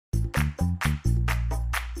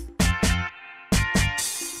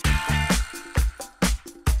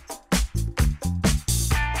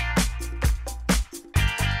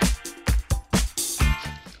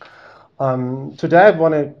Today I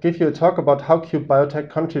want to give you a talk about how Cube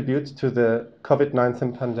Biotech contributes to the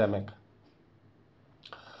COVID-19 pandemic.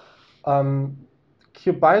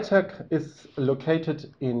 Cube Biotech is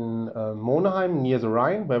located in Monheim near the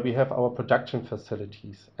Rhine, where we have our production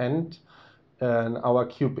facilities, and our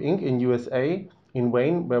Cube Inc. in USA in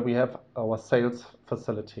Wayne, where we have our sales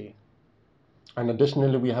facility. And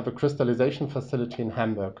additionally, we have a crystallization facility in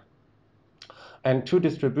Hamburg, and 2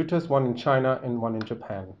 distributors, one in China and one in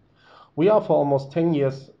Japan. We are for almost 10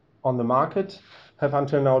 years on the market, have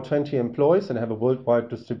until now 20 employees, and have a worldwide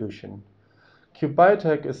distribution. Cube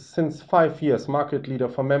Biotech is since 5 years market leader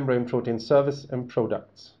for membrane protein service and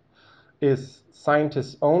products. Is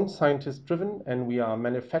scientist-owned, scientist-driven, and we are a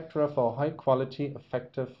manufacturer for high-quality,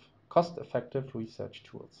 effective, cost-effective research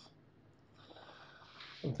tools.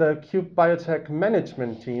 The Cube Biotech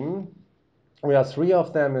management team, we are 3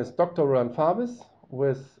 of them, is Dr. Roland Fabis.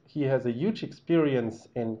 He has a huge experience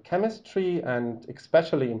in chemistry and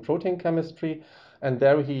especially in protein chemistry, and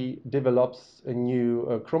there he develops a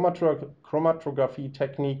new chromatography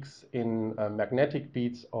techniques in magnetic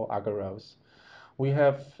beads or agarose. We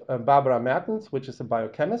have Barbara Mertens, which is a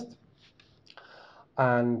biochemist,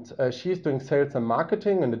 and she's doing sales and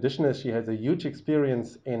marketing. In addition, she has a huge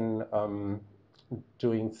experience in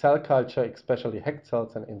doing cell culture, especially HEK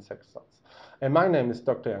cells and insect cells. And my name is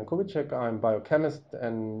Dr. Jan Kubicek. I'm biochemist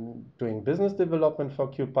and doing business development for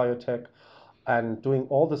Cube Biotech and doing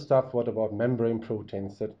all the stuff what about membrane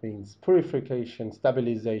proteins. That means purification,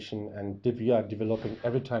 stabilization, and we are developing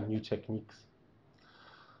every time new techniques.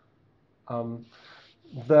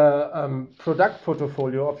 The product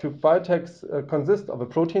portfolio of Cube Biotech consists of a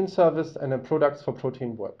protein service and a products for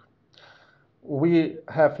protein work. We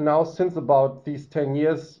have now, since about these 10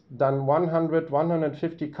 years, done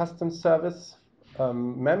 150 custom service,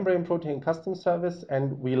 membrane protein custom service,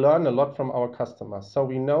 and we learn a lot from our customers. So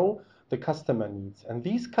we know the customer needs, and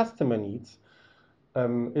these customer needs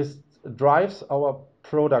drives our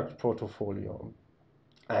product portfolio.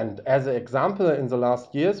 And as an example, in the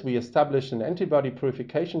last years, we established an antibody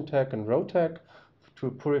purification tech and ROTEC to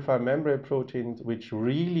purify membrane proteins, which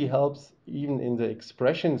really helps even in the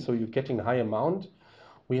expression, so you're getting high amount.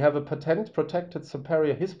 We have a patent-protected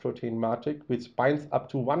superior His protein matrix, which binds up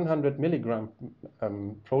to 100 milligram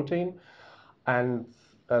protein. And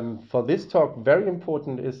for this talk, very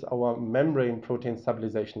important is our membrane protein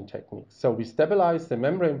stabilization technique. So we stabilize the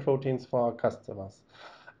membrane proteins for our customers.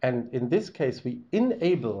 And in this case, we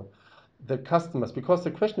enable the customers, because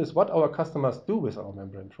the question is what our customers do with our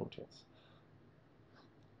membrane proteins.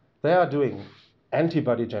 They are doing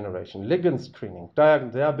antibody generation, ligand screening.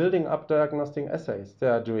 They are building up diagnostic assays. They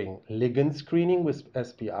are doing ligand screening with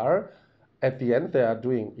SPR. At the end, they are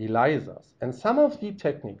doing ELISAs. And some of the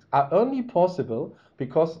techniques are only possible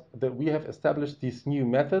because we have established these new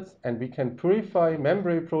methods, and we can purify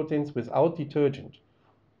membrane proteins without detergent.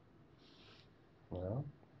 Yeah.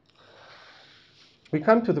 We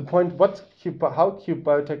come to the point how Cube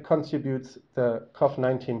Biotech contributes the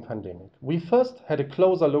COVID-19 pandemic. We first had a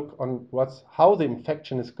closer look on how the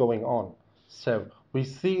infection is going on. So we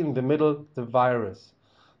see in the middle the virus.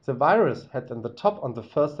 The virus had on the top on the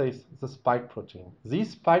first phase the spike protein.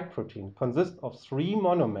 This spike protein consists of 3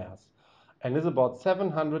 monomers and is about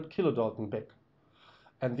 700 kilodalton big.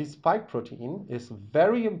 And this spike protein is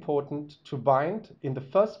very important to bind in the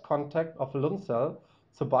first contact of a lung cell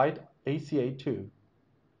to bind ACA2.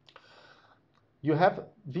 You have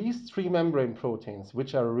these 3 membrane proteins,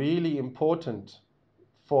 which are really important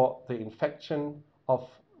for the infection of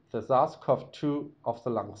the SARS-CoV-2 of the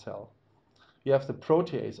lung cell. You have the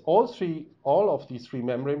protease. All of these 3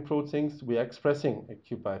 membrane proteins we are expressing at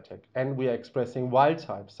Cube Biotech, and we are expressing wild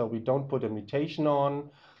type. So we don't put a mutation on.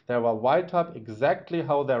 There are wild type exactly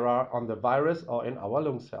how there are on the virus or in our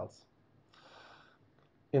lung cells.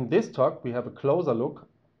 In this talk, we have a closer look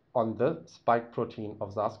on the spike protein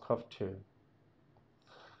of SARS-CoV-2.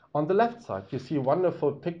 On the left side, you see a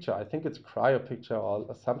wonderful picture. I think it's a cryo picture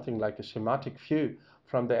or something like a schematic view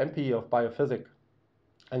from the MPE of biophysics.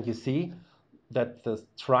 And you see that the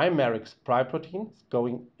trimeric spike protein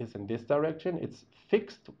is in this direction. It's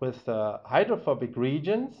fixed with hydrophobic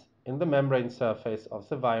regions in the membrane surface of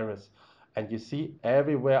the virus. And you see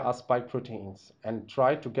everywhere are spike proteins, and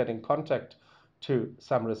try to get in contact to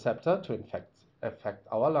some receptor to affect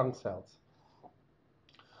our lung cells.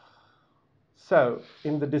 So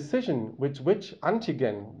in the decision which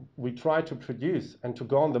antigen we try to produce and to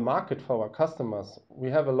go on the market for our customers, we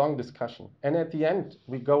have a long discussion. And at the end,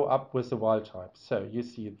 we go up with the wild type. So you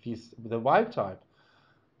see the wild type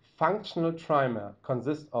functional trimer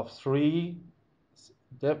consists of 3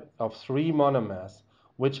 monomers,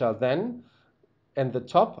 which are then and the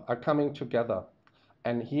top are coming together.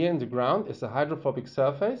 And here in the ground is a hydrophobic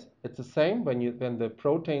surface. It's the same when the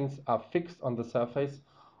proteins are fixed on the surface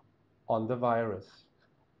on the virus.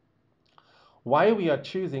 Why we are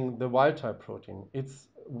choosing the wild type protein?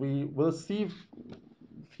 We will see a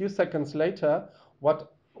few seconds later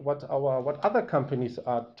what other companies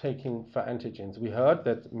are taking for antigens. We heard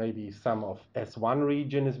that maybe some of S1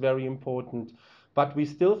 region is very important, but we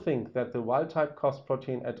still think that the wild type COS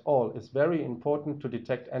protein at all is very important to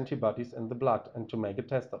detect antibodies in the blood and to make a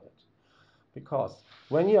test of it. Because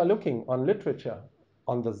when you are looking on literature,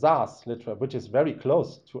 on the SARS literature, which is very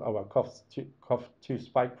close to our COF2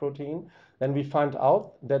 spike protein, then we find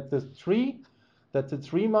out that the three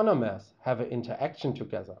monomers have an interaction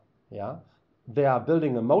together. Yeah, they are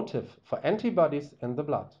building a motif for antibodies in the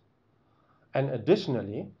blood. And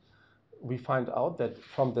additionally, we find out that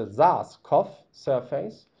from the SARS-CoV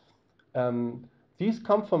surface, these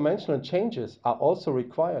conformational changes are also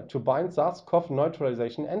required to bind SARS-CoV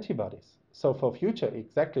neutralization antibodies. So for future,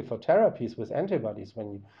 exactly for therapies with antibodies,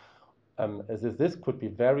 this could be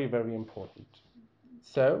very, very important.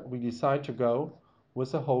 So we decide to go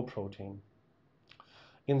with a whole protein.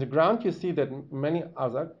 In the ground, you see that many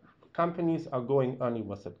other companies are going only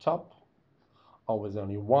with the top or with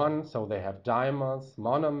only one. So they have dimers,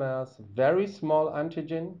 monomers, very small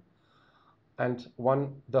antigen, and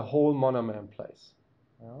the whole monomer in place.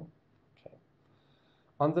 Yeah. Okay.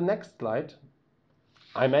 On the next slide,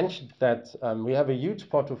 I mentioned that we have a huge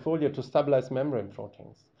portfolio to stabilize membrane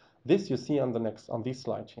proteins. This you see on this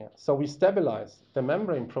slide here. So we stabilize the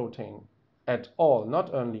membrane protein at all,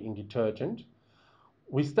 not only in detergent.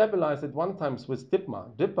 We stabilize it one time with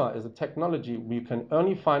DIPMA. DIPMA is a technology we can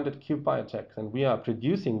only find at Cube Biotech, and we are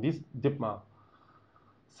producing these DIPMA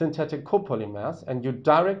synthetic copolymers, and you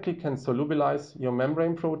directly can solubilize your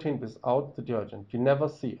membrane protein without the detergent. You never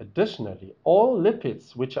see. Additionally, all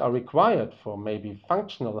lipids which are required for maybe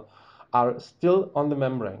functional are still on the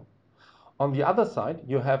membrane. On the other side,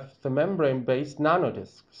 you have the membrane-based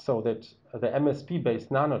nanodiscs, so that the MSP-based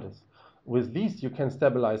nanodiscs. With these, you can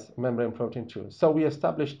stabilize membrane protein too. So we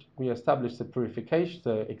established the purification,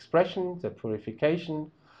 the expression, the purification,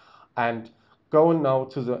 and go now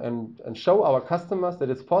to and show our customers that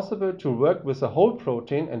it's possible to work with a whole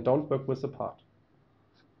protein and don't work with a part.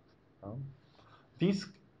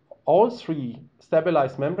 All three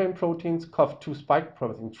stabilized membrane proteins, COF2 spike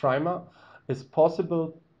protein trimer, is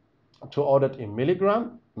possible to order it in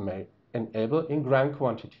milligram, may enable in gram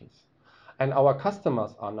quantities. And our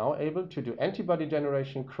customers are now able to do antibody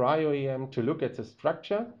generation, cryo-EM, to look at the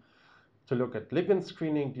structure, to look at ligand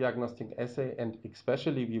screening, diagnostic assay, and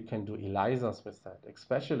especially you can do ELISAs with that,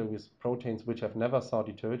 especially with proteins which have never saw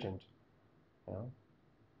detergent. Yeah.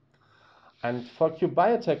 And for Cube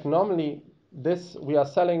Biotech, normally we are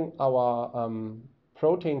selling our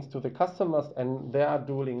proteins to the customers, and they are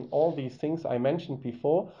doing all these things I mentioned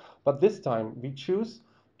before. But this time we choose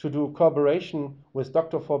to do cooperation with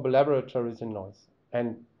Dr. Forbe Laboratories in Neuss.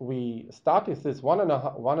 And we started this one and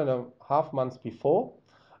a half months before,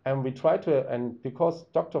 and we try to, and because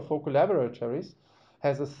Dr. Forbe Laboratories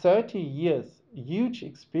has a 30 years huge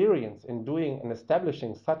experience in doing and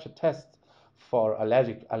establishing such a test for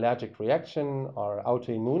allergic reaction or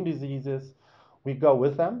autoimmune diseases, we go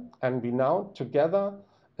with them, and we now together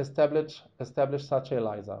establish such a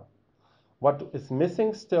ELISA. What is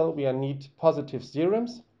missing still, we need positive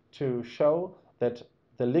serums to show that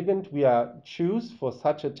the ligand we choose for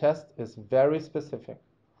such a test is very specific.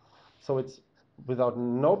 So it's without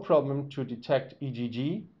no problem to detect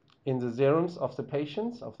IgG in the serums of the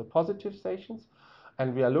patients, of the positive stations,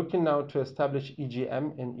 and we are looking now to establish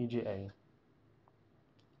IgM in IgA.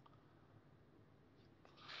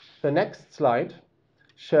 The next slide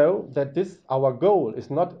show that our goal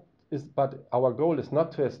is not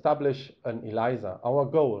to establish an ELISA. Our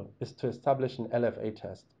goal is to establish an LFA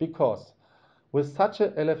test, because with such a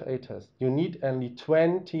LFA test, you need only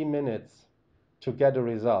 20 minutes to get a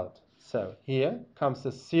result. So here comes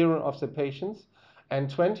the serum of the patients,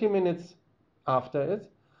 and 20 minutes after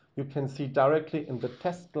it, you can see directly in the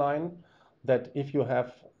test line that if you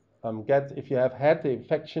have had the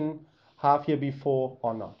infection half year before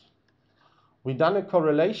or not. We've done a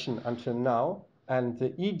correlation until now, and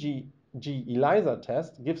the EGG ELISA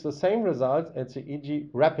test gives the same result as the EG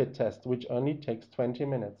rapid test, which only takes 20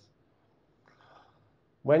 minutes.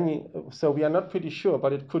 So we are not pretty sure,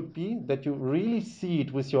 but it could be that you really see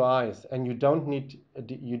it with your eyes, and you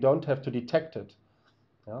don't have to detect it.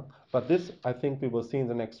 Yeah? But this, I think, we will see in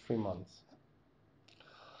the next 3 months.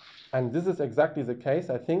 And this is exactly the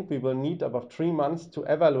case. I think we will need about 3 months to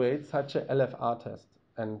evaluate such a LFR test.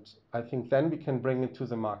 And I think then we can bring it to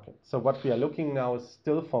the market. So what we are looking now is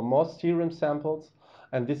still for more serum samples.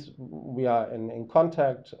 And this, we are in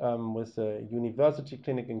contact with the university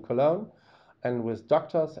clinic in Cologne and with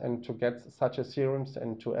doctors, and to get such a serums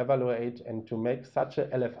and to evaluate and to make such a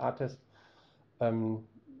LFR test um,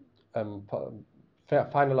 um,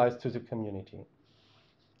 finalized to the community.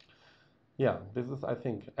 Yeah, this is, I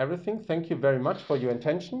think, everything. Thank you very much for your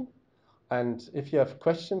attention. And if you have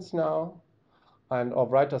questions now, or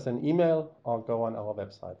write us an email or go on our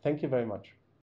website. Thank you very much.